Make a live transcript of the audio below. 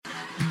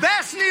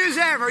best news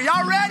ever.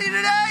 Y'all ready today?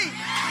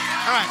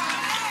 All right.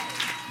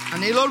 I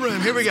need a little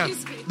room. Here we go.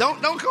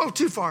 Don't go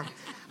too far.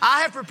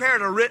 I have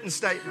prepared a written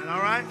statement, all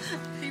right?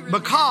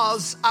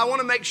 Because I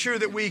want to make sure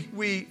that we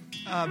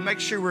make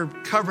sure we're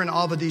covering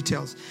all the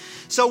details.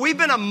 So we've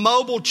been a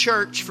mobile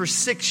church for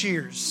 6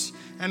 years.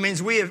 That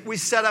means we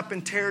set up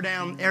and tear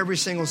down every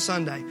single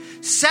Sunday.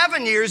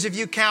 7 years if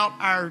you count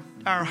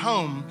our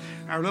home,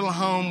 our little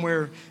home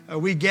where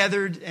we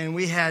gathered and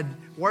we had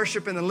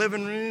worship in the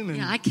living room.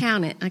 And I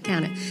count it.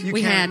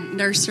 We had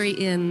nursery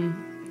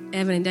in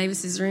Evan and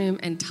Davis's room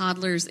and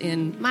toddlers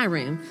in my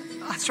room.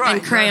 That's right.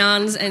 And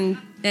crayons and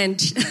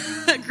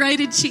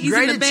grated cheese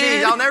in the bed.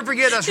 Cheese. I'll never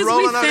forget us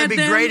rolling up. There'd be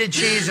grated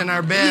cheese in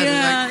our bed.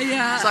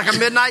 Yeah. It's like a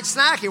midnight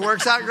snack. It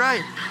works out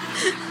great.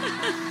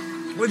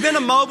 We've been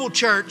a mobile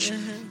church,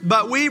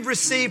 but we've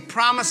received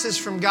promises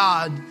from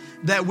God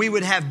that we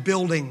would have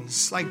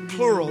buildings, like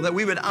plural, that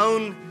we would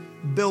own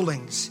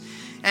buildings.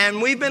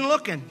 And we've been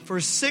looking for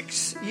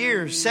 6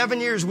 years,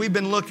 7 years we've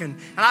been looking.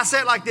 And I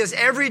say it like this,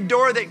 every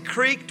door that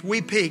creaked,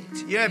 we peeked.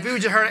 You know, if you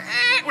just heard it,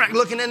 we're like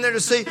looking in there to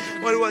see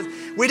what it was.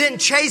 We didn't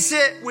chase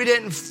it, we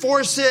didn't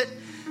force it.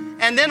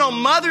 And then on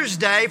Mother's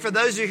Day, for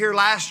those of you here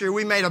last year,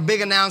 we made a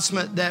big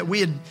announcement that we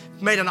had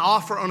made an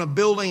offer on a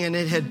building and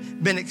it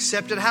had been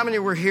accepted. How many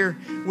were here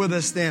with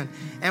us then?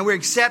 And we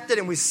accepted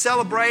and we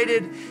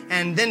celebrated,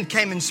 and then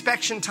came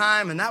inspection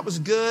time and that was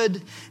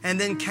good. And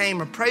then came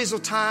appraisal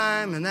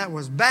time and that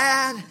was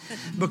bad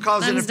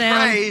because it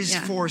appraised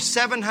for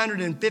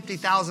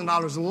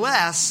 $750,000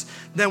 less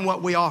than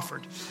what we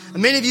offered.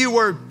 And many of you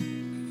were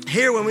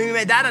here when we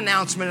made that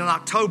announcement in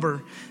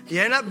October.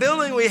 You ain't that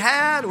building we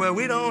had? Well,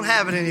 we don't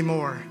have it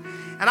anymore.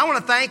 And I want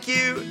to thank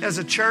you as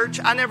a church.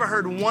 I never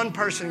heard one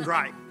person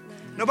gripe.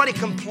 Nobody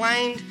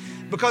complained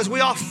because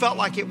we all felt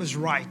like it was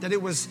right, that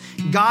it was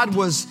God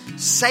was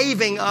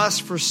saving us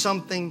for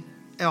something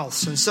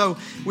else. And so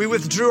we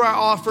withdrew our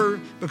offer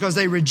because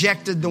they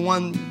rejected the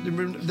one,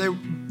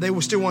 they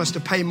still want us to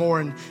pay more,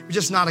 and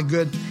just not a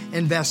good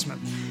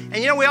investment.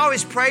 And you know, we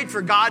always prayed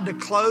for God to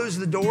close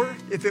the door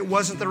if it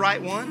wasn't the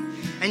right one.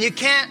 And you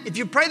can't, if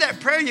you pray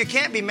that prayer, you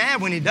can't be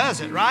mad when he does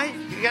it, right?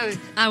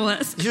 I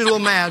was. You're a little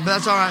mad, but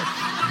that's all right.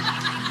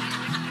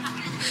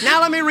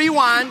 Now let me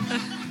rewind.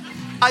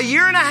 A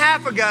year and a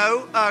half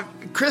ago,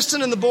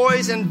 Kristen and the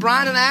boys and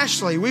Brian and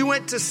Ashley, we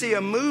went to see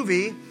a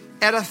movie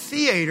at a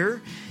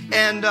theater.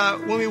 And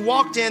when we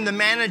walked in, the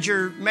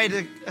manager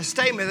made a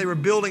statement. They were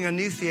building a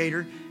new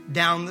theater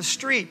down the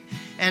street.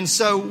 And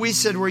so we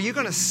said, were you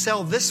going to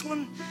sell this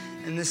one?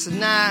 And they said,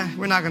 nah,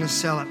 we're not going to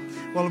sell it.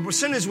 Well, as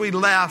soon as we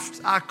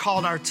left, I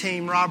called our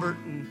team, Robert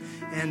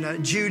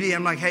and Judy.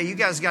 I'm like, hey, you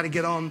guys got to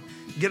get on.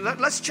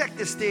 Let's check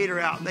this theater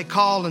out. And they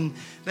called and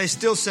they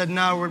still said,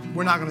 no,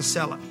 we're not going to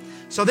sell it.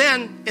 So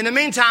then, in the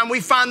meantime,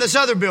 we find this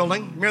other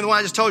building. Remember the one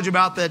I just told you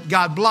about that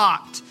God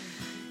blocked?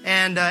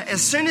 And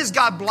as soon as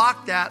God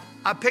blocked that,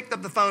 I picked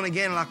up the phone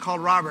again and I called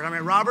Robert. I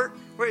mean, Robert,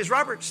 where is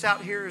Robert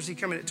Stout here? Is he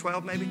coming at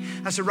 12 maybe?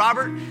 I said,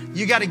 Robert,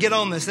 you got to get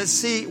on this. Let's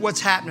see what's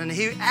happening. And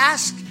he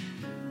asked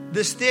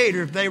this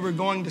theater if they were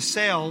going to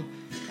sell.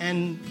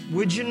 And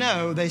would you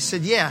know, they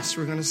said, yes,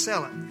 we're going to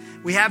sell it.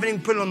 We haven't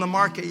even put it on the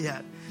market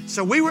yet.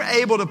 So we were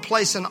able to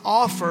place an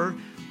offer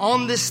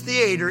on this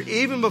theater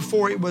even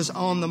before it was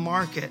on the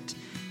market.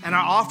 And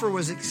our offer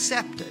was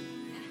accepted.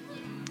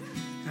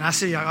 And I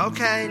said,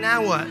 okay,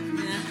 now what?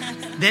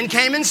 Then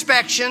came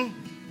inspection.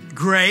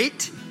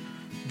 Great.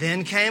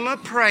 Then came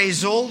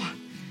appraisal.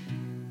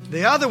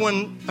 The other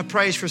one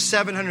appraised for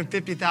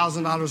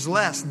 $750,000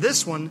 less.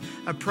 This one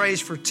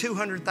appraised for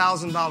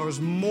 $200,000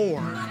 more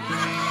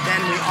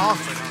than we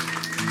offered.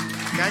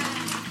 Okay?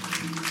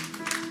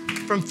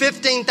 From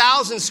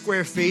 15,000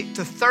 square feet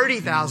to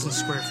 30,000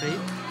 square feet.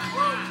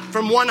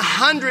 From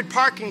 100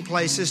 parking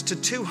places to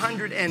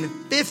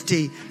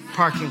 250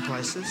 parking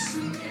places.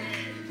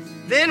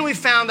 Then we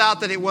found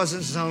out that it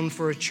wasn't zoned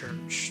for a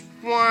church.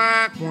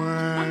 Quack,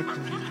 quack,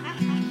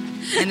 quack.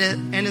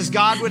 And as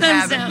God would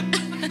have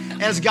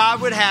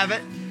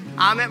it,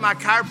 I'm at my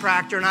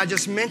chiropractor and I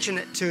just mentioned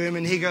it to him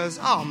and he goes,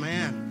 oh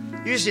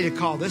man, you just need to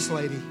call this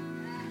lady.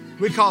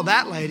 We called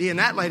that lady and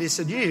that lady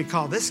said, you need to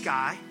call this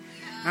guy.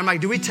 And I'm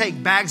like, do we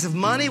take bags of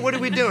money? What are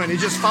we doing?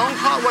 Is just phone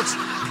call? What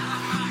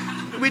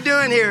are we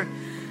doing here?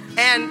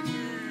 And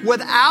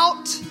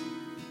without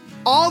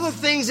all the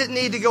things that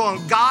need to go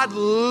on, God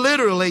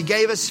literally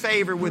gave us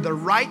favor with the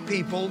right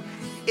people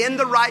in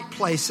the right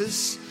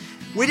places.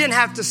 We didn't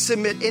have to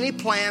submit any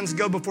plans,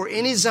 go before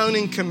any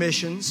zoning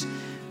commissions.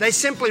 They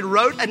simply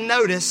wrote a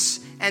notice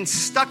and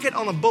stuck it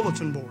on a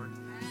bulletin board.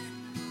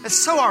 It's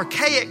so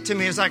archaic to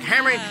me. It's like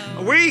hammering,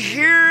 we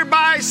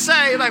hereby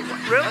say, like,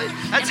 really?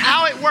 That's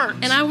how it works.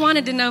 And I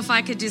wanted to know if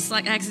I could just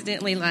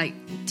accidentally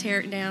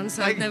tear it down.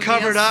 So like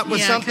cover it up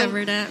with something? Cover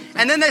it up.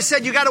 And then they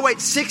said you got to wait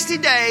 60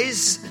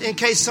 days in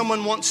case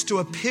someone wants to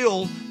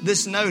appeal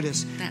this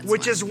notice.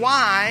 Which is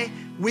why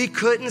we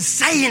couldn't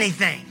say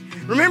anything.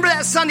 Remember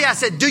that Sunday I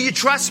said, do you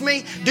trust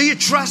me? Do you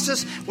trust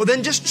us? Well,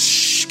 then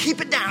just keep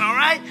it down, all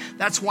right?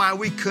 That's why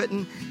we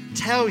couldn't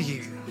tell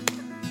you.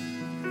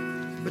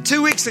 But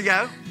 2 weeks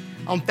ago,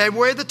 on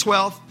February the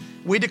 12th,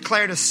 we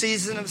declared a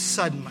season of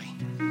suddenly.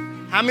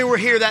 How many were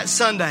here that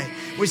Sunday?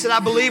 We said, I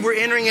believe we're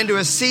entering into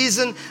a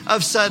season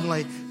of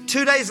suddenly.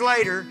 2 days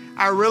later,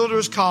 our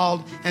realtors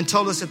called and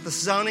told us that the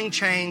zoning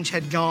change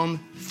had gone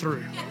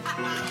through.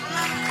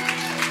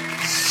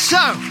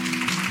 So,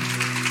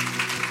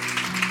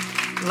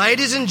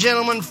 ladies and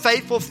gentlemen,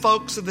 faithful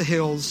folks of the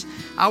Hills,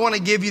 I want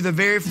to give you the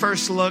very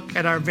first look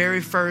at our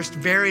very first,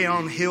 very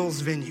own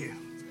Hills venue.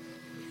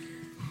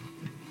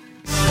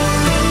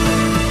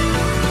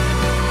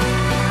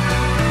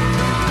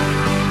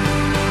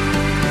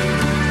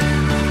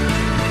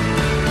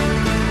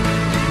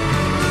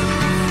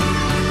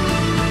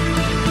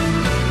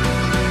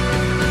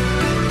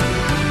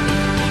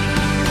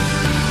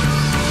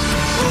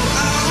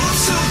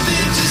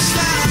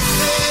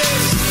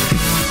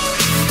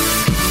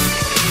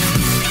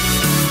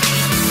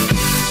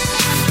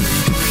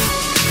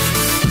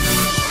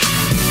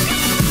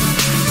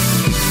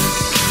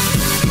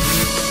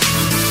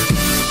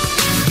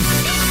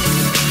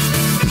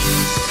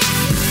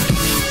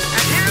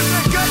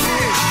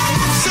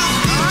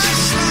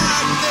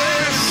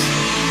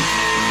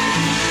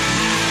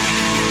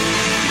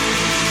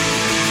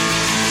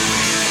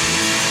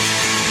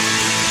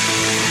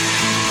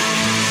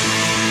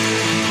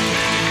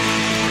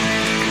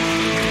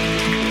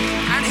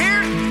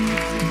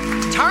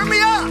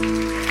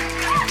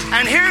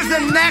 And here's the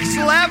next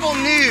level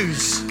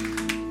news.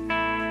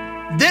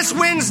 This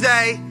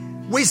Wednesday,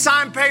 we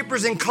sign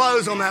papers and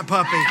close on that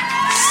puppy.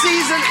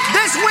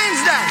 This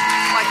Wednesday.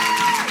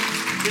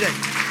 Today,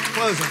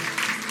 closing.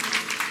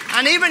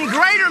 An even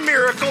greater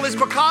miracle is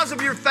because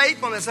of your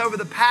faithfulness over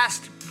the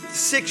past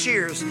 6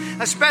 years,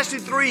 especially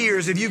 3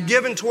 years, if you've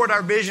given toward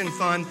our Vision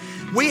Fund.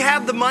 We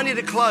have the money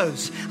to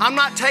close. I'm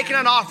not taking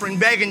an offering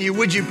begging you,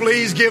 would you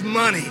please give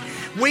money?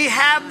 We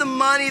have the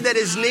money that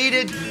is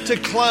needed to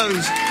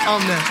close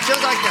on this.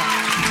 Just like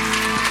that.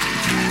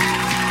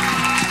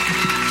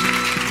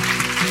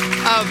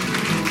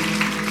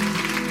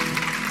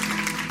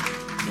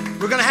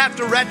 We're going to have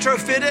to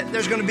retrofit it.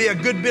 There's going to be a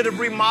good bit of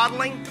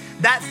remodeling.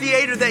 That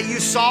theater that you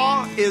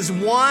saw is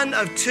one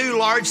of 2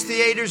 large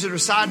theaters that are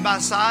side by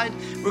side.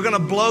 We're going to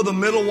blow the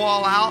middle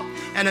wall out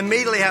and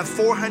immediately have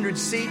 400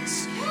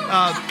 seats.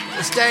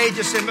 The stage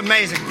is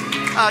amazing.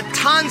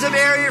 Tons of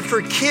area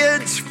for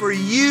kids, for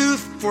youth,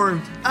 for,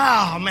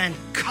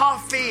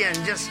 coffee and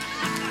just,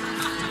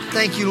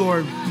 thank you,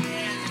 Lord.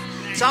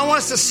 So I want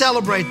us to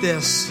celebrate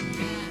this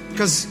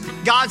because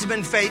God's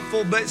been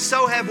faithful, but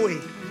so have we.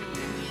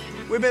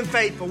 We've been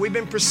faithful. We've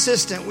been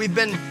persistent. We've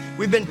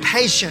been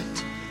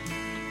patient.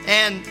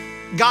 And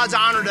God's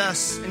honored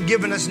us and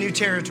given us new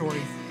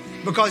territory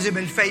because He's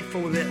been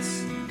faithful with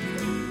this.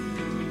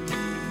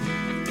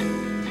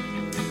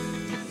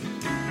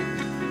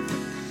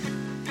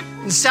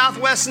 And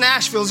Southwest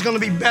Nashville is going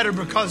to be better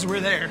because we're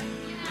there.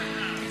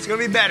 It's going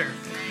to be better.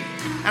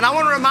 And I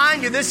want to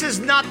remind you, this is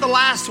not the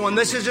last one.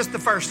 This is just the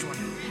first one.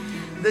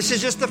 This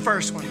is just the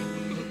first one.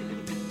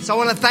 So I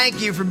want to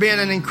thank you for being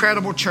an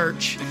incredible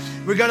church.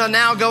 We're going to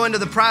now go into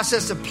the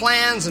process of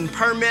plans and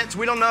permits.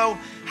 We don't know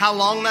how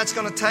long that's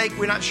going to take.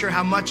 We're not sure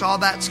how much all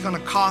that's going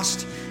to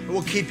cost.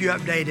 We'll keep you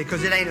updated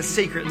because it ain't a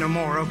secret no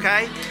more,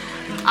 okay?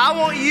 I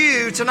want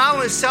you to not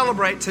only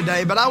celebrate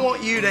today, but I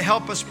want you to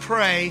help us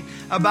pray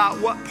about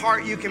what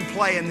part you can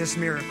play in this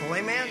miracle.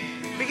 Amen?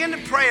 Begin to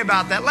pray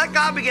about that. Let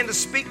God begin to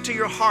speak to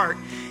your heart.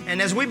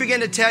 And as we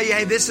begin to tell you,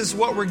 hey, this is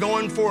what we're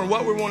going for and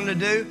what we're wanting to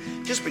do,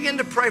 just begin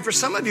to pray. For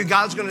some of you,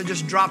 God's going to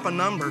just drop a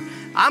number.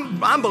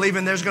 I'm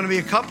believing there's going to be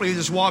a couple who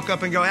just walk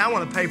up and go, hey, I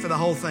want to pay for the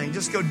whole thing.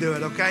 Just go do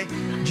it, okay?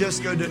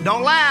 Just go do it.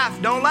 Don't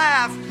laugh. Don't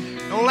laugh.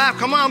 Don't laugh.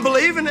 Come on,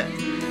 believe in it.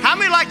 How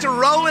many like to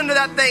roll into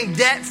that thing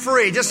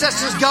debt-free? Let's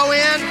just go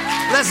in.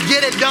 Let's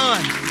get it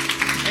done.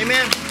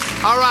 Amen.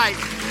 All right.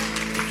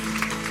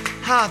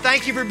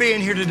 Thank you for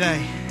being here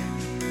today.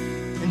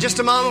 In just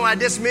a moment, when I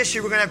dismiss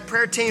you, we're going to have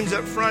prayer teams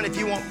up front if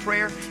you want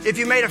prayer. If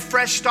you made a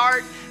fresh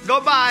start, go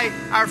by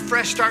our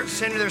Fresh Start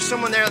Center. There's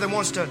someone there that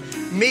wants to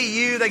meet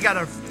you. They got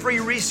a free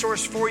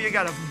resource for you,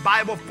 got a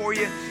Bible for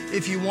you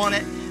if you want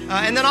it.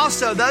 And then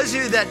also, those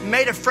of you that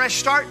made a fresh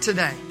start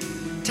today,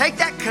 take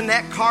that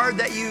Connect card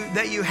that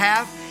you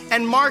have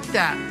and mark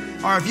that.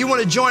 Or if you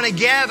want to join a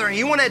gathering,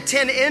 you want to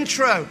attend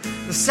Intro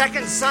the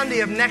second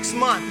Sunday of next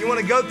month, you want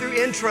to go through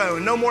Intro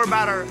and know more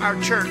about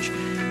our church,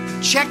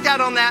 check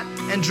that on that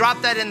and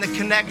drop that in the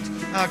Connect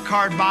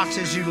card box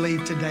as you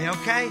leave today,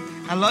 okay?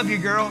 I love you,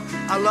 girl.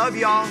 I love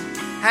y'all.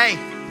 Hey,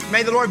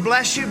 may the Lord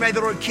bless you. May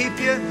the Lord keep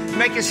you.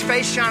 Make His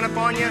face shine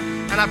upon you.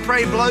 And I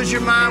pray He blows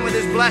your mind with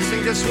His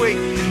blessing this week.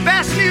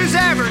 Best news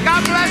ever.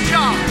 God bless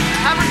y'all.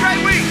 Have a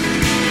great week.